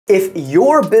If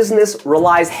your business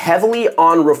relies heavily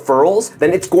on referrals,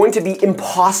 then it's going to be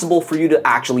impossible for you to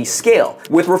actually scale.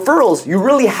 With referrals, you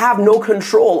really have no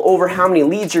control over how many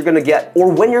leads you're gonna get or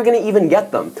when you're gonna even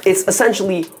get them. It's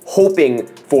essentially hoping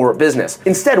for business.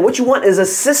 Instead, what you want is a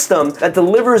system that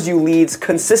delivers you leads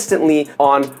consistently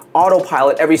on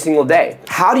autopilot every single day.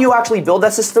 How do you actually build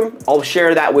that system? I'll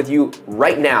share that with you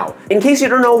right now. In case you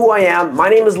don't know who I am, my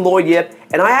name is Lloyd Yip,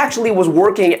 and I actually was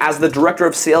working as the director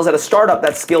of sales at a startup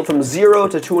that scaled from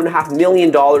 $0 to $2.5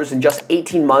 million in just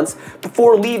 18 months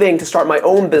before leaving to start my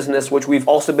own business, which we've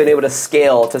also been able to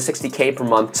scale to 60K per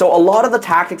month. So a lot of the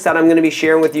tactics that I'm gonna be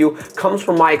sharing with you comes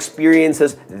from my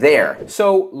experiences there.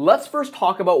 So let's first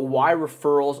talk about why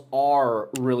referrals are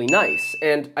really nice.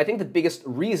 And I think the biggest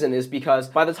reason is because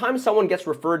by the time someone gets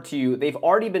referred to you, they've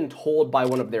already been told by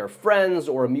one of their friends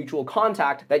or a mutual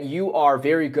contact that you are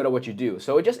very good at what you do.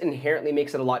 So it just inherently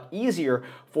makes it a lot easier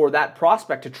for that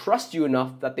prospect to trust you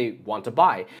enough that they want to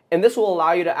buy. And this will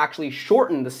allow you to actually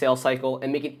shorten the sales cycle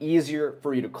and make it easier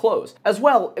for you to close. As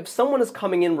well, if someone is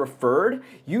coming in referred,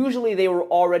 usually they were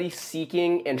already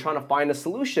seeking and trying to find a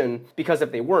solution, because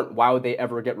if they weren't, why would they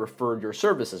ever get referred your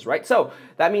services, right? So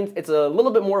that means it's a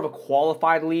little bit more of a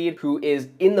qualified lead who is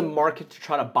in the market to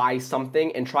try to buy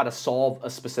something and try to solve a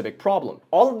specific problem.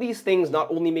 All of these things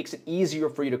not only makes it easier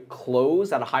for you to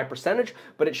close at a high percentage,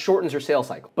 but it shortens your sales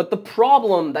cycle. But the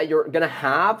problem that you're gonna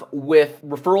have with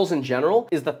referrals in general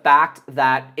is the fact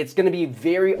that it's gonna be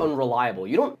very unreliable.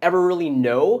 You don't ever really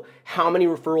know how many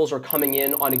referrals are coming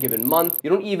in on a given month. You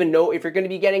don't even know if you're gonna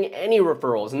be getting any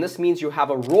referrals. And this means you have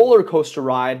a roller coaster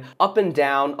ride up and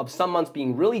down of some months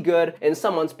being really good and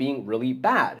some months being really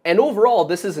bad. And overall,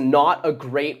 this is not a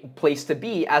great place to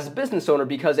be as a business owner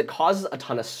because it causes a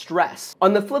ton of stress.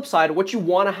 On the flip side, what you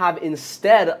wanna have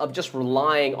instead of just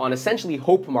relying on essentially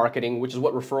hope marketing, which is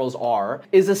what referrals are,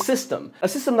 is a system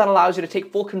that allows you to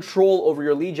take full control over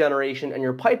your lead generation and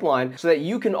your pipeline so that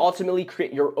you can ultimately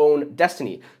create your own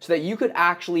destiny, so that you could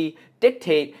actually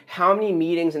dictate how many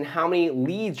meetings and how many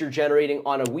leads you're generating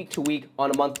on a week-to-week,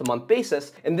 on a month-to-month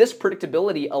basis. And this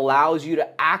predictability allows you to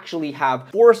actually have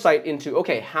foresight into,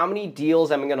 okay, how many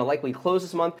deals am I gonna likely close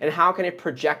this month, and how can I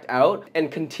project out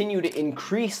and continue to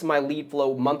increase my lead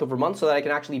flow month over month so that I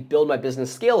can actually build my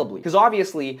business scalably. Because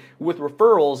obviously, with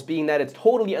referrals, being that it's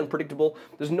totally unpredictable,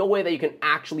 there's no way that you can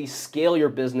actually scale your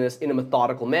business in a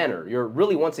methodical manner. You're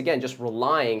really, once again, just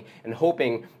relying and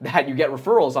hoping that you get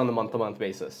referrals on the month-to-month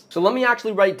basis. So let me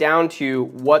actually write down to you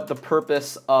what the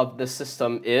purpose of the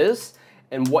system is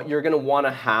and what you're gonna wanna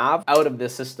have out of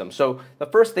this system. So the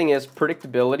first thing is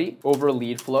predictability over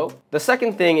lead flow. The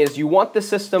second thing is you want the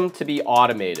system to be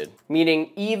automated,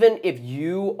 meaning even if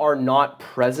you are not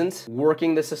present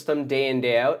working the system day in,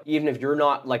 day out, even if you're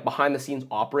not like behind the scenes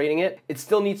operating it, it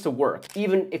still needs to work,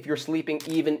 even if you're sleeping,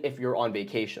 even if you're on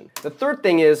vacation. The third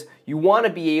thing is you wanna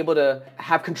be able to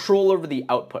have control over the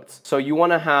outputs. So you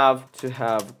wanna have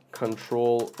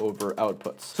control over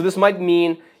outputs. So this might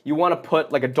mean you want to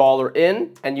put like $1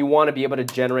 in and you want to be able to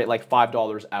generate like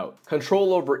 $5 out.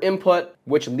 Control over input,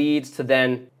 which leads to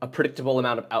then a predictable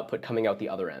amount of output coming out the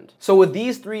other end. So with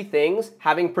these three things,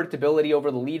 having predictability over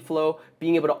the lead flow,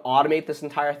 being able to automate this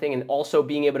entire thing, and also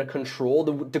being able to control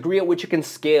the degree at which you can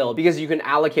scale, because you can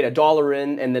allocate $1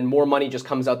 in and then more money just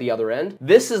comes out the other end.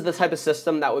 This is the type of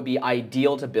system that would be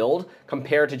ideal to build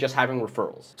compared to just having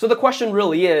referrals. So the question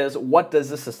really is, what does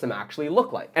the system actually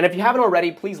look like? And if you haven't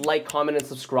already, please like, comment, and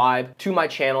subscribe to my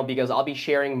channel because I'll be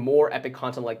sharing more epic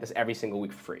content like this every single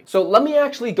week for free. So let me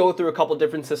actually go through a couple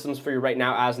different systems for you right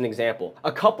now as an example.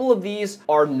 A couple of these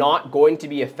are not going to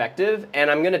be effective,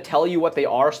 and I'm gonna tell you what they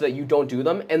are so that you don't do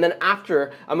them. And then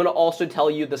after, I'm gonna also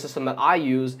tell you the system that I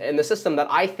use and the system that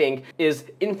I think is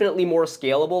infinitely more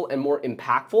scalable and more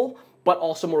impactful, but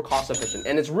also more cost efficient.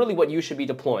 And it's really what you should be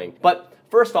deploying. But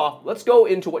first off, let's go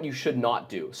into what you should not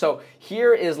do. So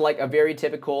here is like a very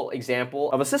typical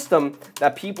example of a system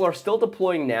that people are still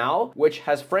deploying now, which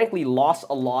has frankly lost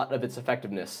a lot of its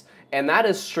effectiveness. And that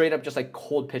is straight up just like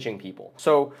cold pitching people.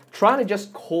 So trying to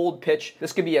just cold pitch,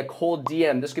 this could be a cold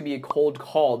DM, this could be a cold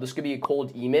call, this could be a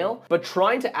cold email, but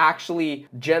trying to actually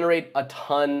generate a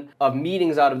ton of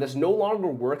meetings out of this no longer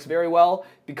works very well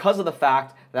because of the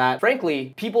fact that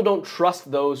frankly, people don't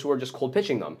trust those who are just cold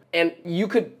pitching them. And you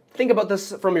could think about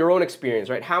this from your own experience,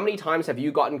 right? How many times have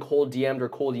you gotten cold DM'd or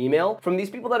cold email from these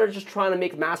people that are just trying to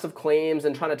make massive claims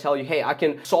and trying to tell you, hey, I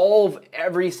can solve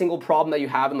every single problem that you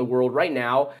have in the world right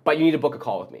now, but you need to book a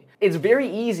call with me. It's very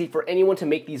easy for anyone to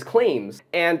make these claims,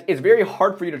 and it's very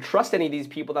hard for you to trust any of these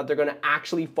people that they're gonna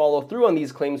actually follow through on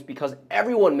these claims because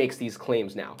everyone makes these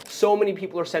claims now. So many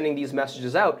people are sending these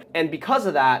messages out, and because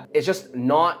of that, it's just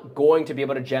not going to be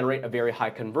able to generate a very high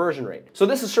conversion rate. So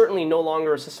this is certainly no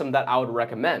longer a system that I would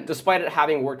recommend, despite it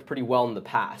having worked pretty well in the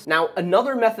past. Now,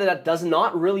 another method that does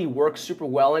not really work super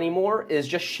well anymore is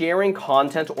just sharing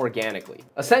content organically.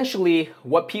 Essentially,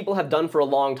 what people have done for a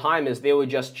long time is they would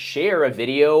just share a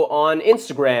video on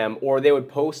Instagram, or they would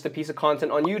post a piece of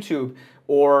content on YouTube,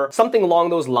 or something along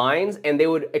those lines, and they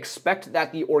would expect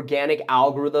that the organic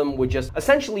algorithm would just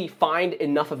essentially find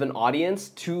enough of an audience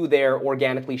to their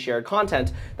organically shared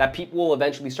content that people will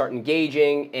eventually start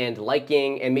engaging and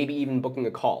liking and maybe even booking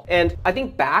a call. And I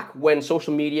think back when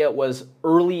social media was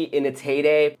early in its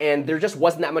heyday and there just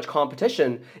wasn't that much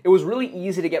competition, it was really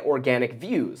easy to get organic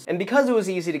views. And because it was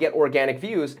easy to get organic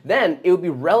views, then it would be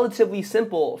relatively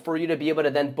simple for you to be able to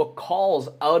then book calls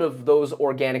out of those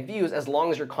organic views as long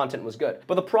as your content was good.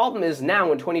 But the problem is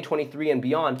now in 2023 and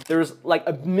beyond, there's like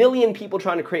a million people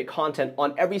trying to create content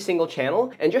on every single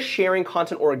channel, and just sharing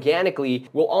content organically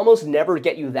will almost never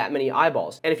get you that many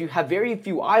eyeballs. And if you have very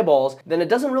few eyeballs, then it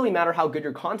doesn't really matter how good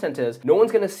your content is. No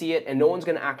one's gonna see it and no one's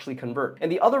gonna actually convert.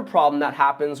 And the other problem that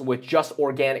happens with just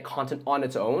organic content on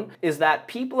its own is that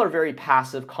people are very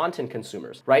passive content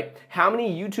consumers, right? How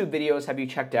many YouTube videos have you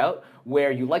checked out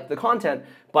where you like the content,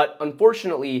 but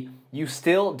unfortunately, you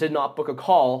still did not book a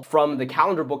call from the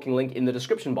calendar booking link in the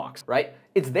description box, right?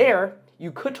 It's there.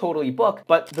 You could totally book,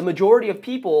 but the majority of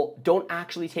people don't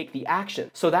actually take the action.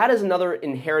 So that is another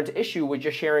inherent issue with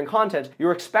just sharing content.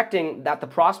 You're expecting that the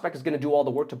prospect is gonna do all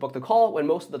the work to book the call when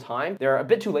most of the time they're a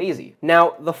bit too lazy.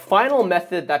 Now, the final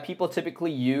method that people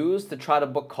typically use to try to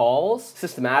book calls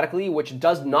systematically, which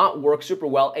does not work super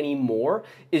well anymore,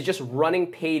 is just running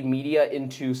paid media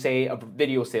into, say, a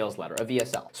video sales letter, a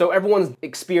VSL. So everyone's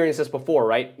experienced this before,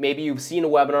 right? Maybe you've seen a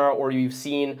webinar or you've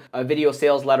seen a video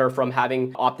sales letter from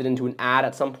having opted into an ad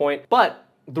at some point. But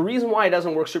the reason why it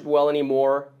doesn't work super well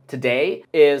anymore today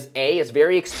is A, it's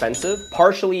very expensive.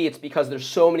 Partially it's because there's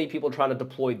so many people trying to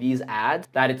deploy these ads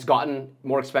that it's gotten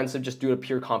more expensive just due to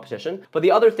pure competition. But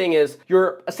the other thing is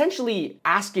you're essentially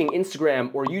asking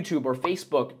Instagram or YouTube or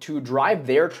Facebook to drive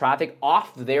their traffic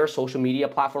off their social media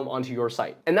platform onto your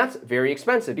site. And that's very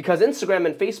expensive because Instagram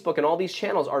and Facebook and all these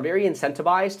channels are very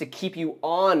incentivized to keep you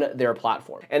on their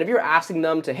platform. And if you're asking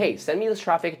them to, hey, send me this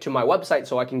traffic to my website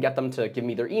so I can get them to give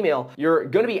me their email, you're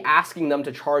gonna be asking them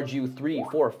to charge you 3,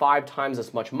 4, 5 times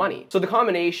as much money. So the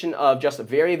combination of just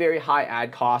very, very high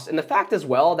ad costs and the fact as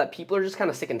well that people are just kind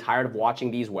of sick and tired of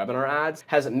watching these webinar ads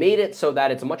has made it so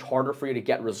that it's much harder for you to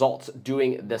get results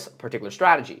doing this particular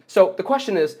strategy. So the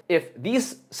question is, if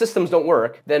these systems don't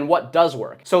work, then what does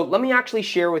work? So let me actually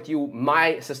share with you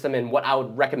my system and what I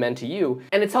would recommend to you.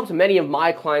 And it's helped many of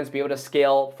my clients be able to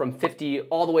scale from 50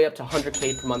 all the way up to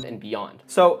 100K per month and beyond.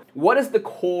 So what is the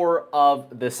core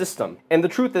of the system? And the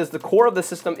truth is the core of the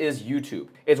system is YouTube.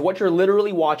 It's what you're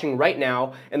literally watching right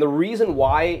now. And the reason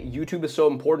why YouTube is so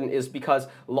important is because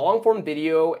long form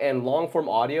video and long form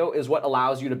audio is what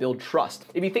allows you to build trust.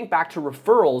 If you think back to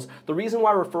referrals, the reason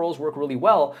why referrals work really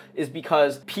well is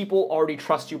because people already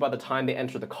trust you by the time they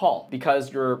enter the call,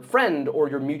 because your friend or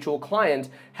your mutual client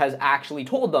has actually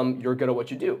told them you're good at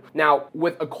what you do. Now,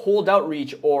 with a cold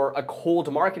outreach or a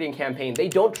cold marketing campaign, they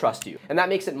don't trust you. And that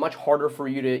makes it much harder for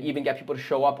you to even get people to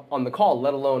show up on the call,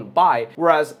 let alone buy.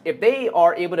 Whereas if they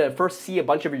are able to first see a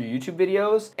bunch of your YouTube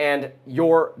videos and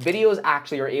your videos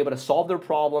actually are able to solve their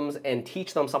problems and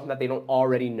teach them something that they don't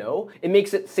already know, it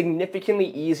makes it significantly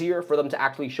easier for them to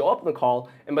actually show up on the call.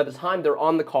 And by the time they're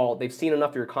on the call, they've seen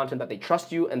enough of your content that they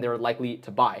trust you and they're likely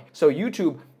to buy. So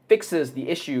YouTube fixes the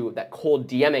issue that cold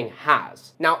DMing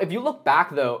has. Now, if you look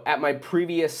back though at my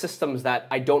previous systems that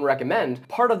I don't recommend,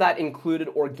 part of that included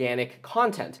organic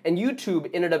content. And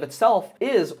YouTube in and of itself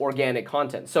is organic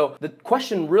content. So the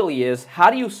question really is, how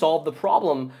do you solve the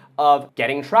problem of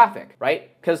getting traffic,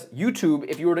 right? Because YouTube,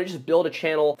 if you were to just build a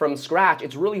channel from scratch,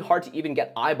 it's really hard to even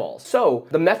get eyeballs. So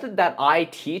the method that I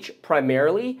teach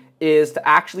primarily is to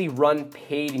actually run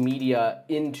paid media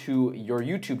into your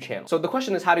YouTube channel. So the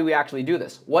question is, how do we actually do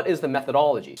this? What is the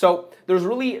methodology? So there's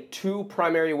really two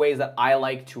primary ways that I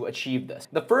like to achieve this.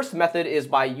 The first method is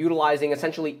by utilizing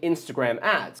essentially Instagram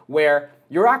ads, where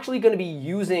you're actually going to be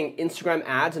using Instagram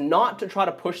ads not to try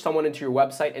to push someone into your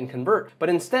website and convert, but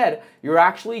instead you're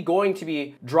actually going to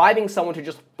be driving someone to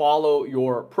just follow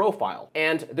your profile.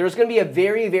 And there's going to be a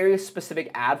very, very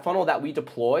specific ad funnel that we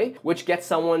deploy, which gets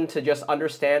someone to just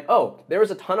understand, oh, there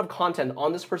is a ton of content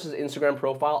on this person's Instagram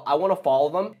profile. I want to follow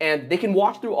them, and they can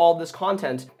watch through all of this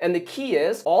content. And the key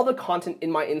is all the content in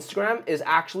my Instagram is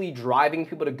actually driving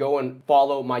people to go and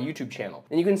follow my YouTube channel.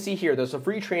 And you can see here, there's a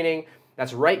free training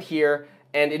that's right here.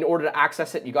 And in order to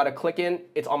access it, you got to click in.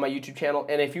 It's on my YouTube channel.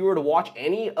 And if you were to watch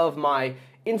any of my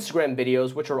Instagram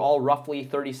videos, which are all roughly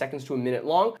 30 seconds to a minute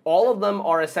long, all of them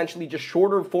are essentially just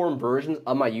shorter form versions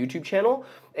of my YouTube channel.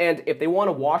 And if they want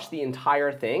to watch the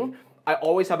entire thing, I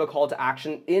always have a call to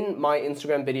action in my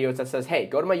Instagram videos that says, hey,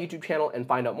 go to my YouTube channel and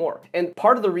find out more. And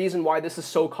part of the reason why this is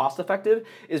so cost effective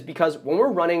is because when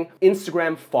we're running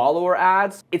Instagram follower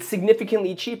ads, it's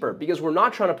significantly cheaper because we're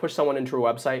not trying to push someone into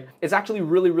a website. It's actually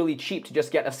really, really cheap to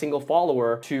just get a single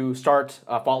follower to start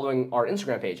following our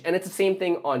Instagram page. And it's the same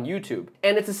thing on YouTube.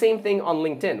 And it's the same thing on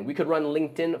LinkedIn. We could run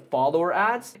LinkedIn follower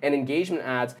ads and engagement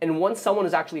ads. And once someone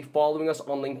is actually following us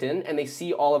on LinkedIn and they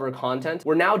see all of our content,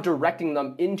 we're now directing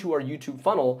them into our YouTube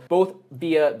funnel, both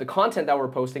via the content that we're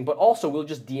posting, but also we'll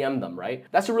just DM them, right?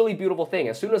 That's a really beautiful thing.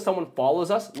 As soon as someone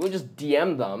follows us, we'll just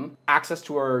DM them access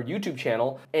to our YouTube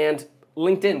channel, and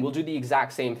LinkedIn will do the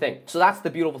exact same thing. So that's the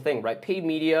beautiful thing, right? Paid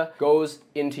media goes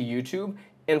into YouTube.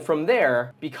 And from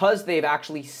there, because they've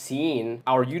actually seen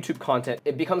our YouTube content,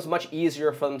 it becomes much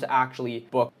easier for them to actually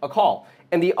book a call.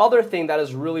 And the other thing that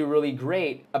is really, really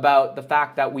great about the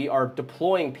fact that we are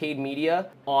deploying paid media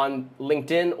on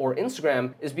LinkedIn or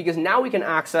Instagram is because now we can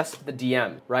access the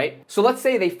DM, right? So let's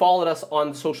say they followed us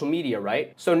on social media,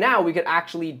 right? So now we could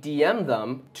actually DM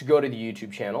them to go to the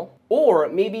YouTube channel, or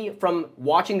maybe from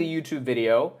watching the YouTube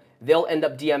video, they'll end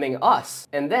up DMing us,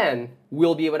 and then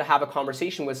we'll be able to have a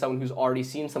conversation with someone who's already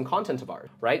seen some content of ours,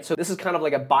 right? So this is kind of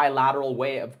like a bilateral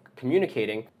way of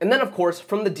communicating. And then of course,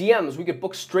 from the DMs, we could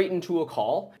book straight into a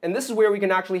call. And this is where we can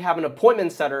actually have an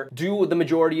appointment setter do the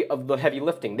majority of the heavy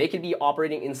lifting. They could be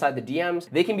operating inside the DMs.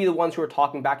 They can be the ones who are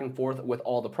talking back and forth with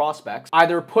all the prospects,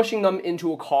 either pushing them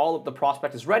into a call if the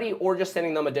prospect is ready, or just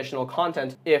sending them additional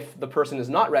content if the person is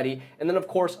not ready. And then of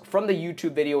course, from the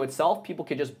YouTube video itself, people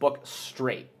could just book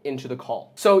straight into the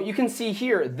call. So you can see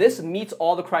here, this meets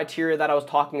all the criteria that I was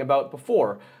talking about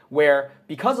before, where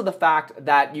because of the fact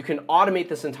that you can automate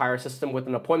this entire system with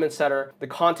an appointment setter, the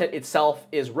content itself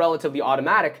is relatively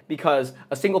automatic because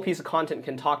a single piece of content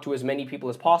can talk to as many people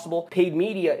as possible. Paid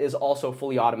media is also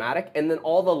fully automatic, and then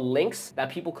all the links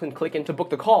that people can click in to book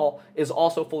the call is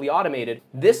also fully automated.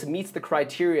 This meets the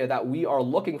criteria that we are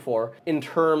looking for in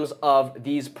terms of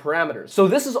these parameters. So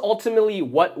this is ultimately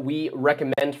what we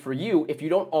recommend for you if you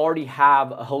don't already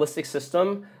have a holistic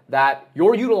system that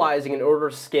you're utilizing in order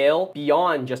to scale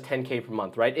beyond just 10K per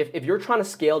month, right? If you're trying to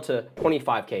scale to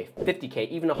 25K, 50K,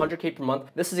 even 100K per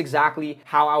month, this is exactly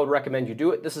how I would recommend you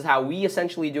do it. This is how we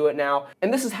essentially do it now.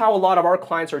 And this is how a lot of our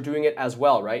clients are doing it as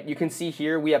well, right? You can see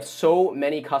here, we have so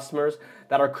many customers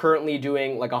that are currently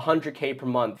doing like 100K per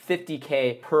month,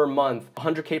 50K per month,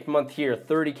 100K per month here,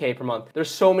 30K per month.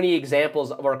 There's so many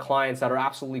examples of our clients that are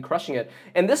absolutely crushing it.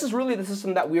 And this is really the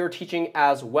system that we are teaching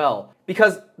as well,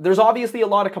 because there's obviously a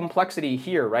lot of complexity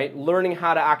here, right? Learning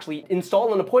how to actually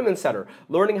install an appointment setter,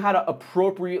 learning how to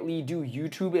appropriately do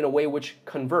YouTube in a way which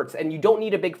converts. And you don't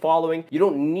need a big following. You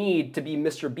don't need to be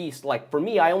Mr. Beast. Like for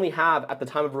me, I only have, at the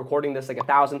time of recording this, like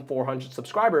 1,400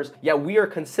 subscribers, yet we are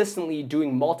consistently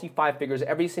doing multi-five figures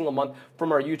every single month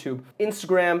from our YouTube.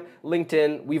 Instagram,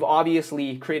 LinkedIn, we've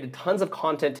obviously created tons of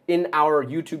content in our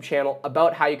YouTube channel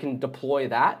about how you can deploy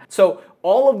that. So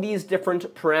all of these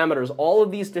different parameters, all of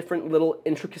these different little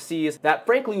intricacies that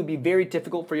frankly would be very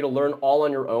difficult for you to learn all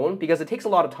on your own because it takes a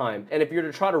lot of time. And if you're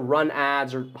to try to run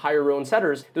ads or hire your own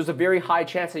setters, there's a very high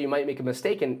chance that you might make a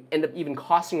mistake and end up even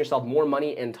costing yourself more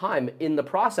money and time in the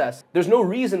process. There's no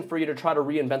reason for you to try to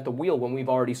reinvent the wheel when we've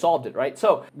already solved it, right?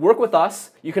 So work with us.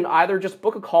 You can either just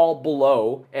book a call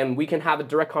below and we can have a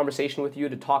direct conversation with you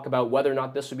to talk about whether or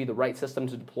not this would be the right system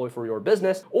to deploy for your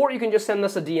business, or you can just send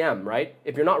us a DM, right?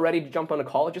 If you're not ready to jump on a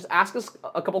call, just ask us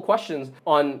a couple questions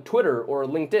on Twitter or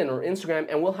LinkedIn or Instagram,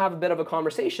 and we'll have a bit of a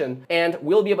conversation and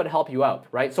we'll be able to help you out,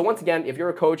 right? So once again, if you're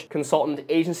a coach, consultant,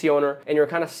 agency owner, and you're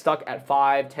kind of stuck at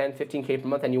 5, 10, 15K per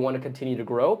month and you want to continue to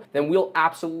grow, then we'll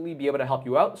absolutely be able to help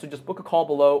you out. So just book a call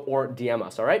below or DM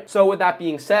us, all right? So with that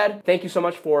being said, thank you so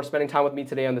much for spending time with me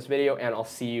today on this video, and I'll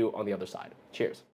see you on the other side. Cheers.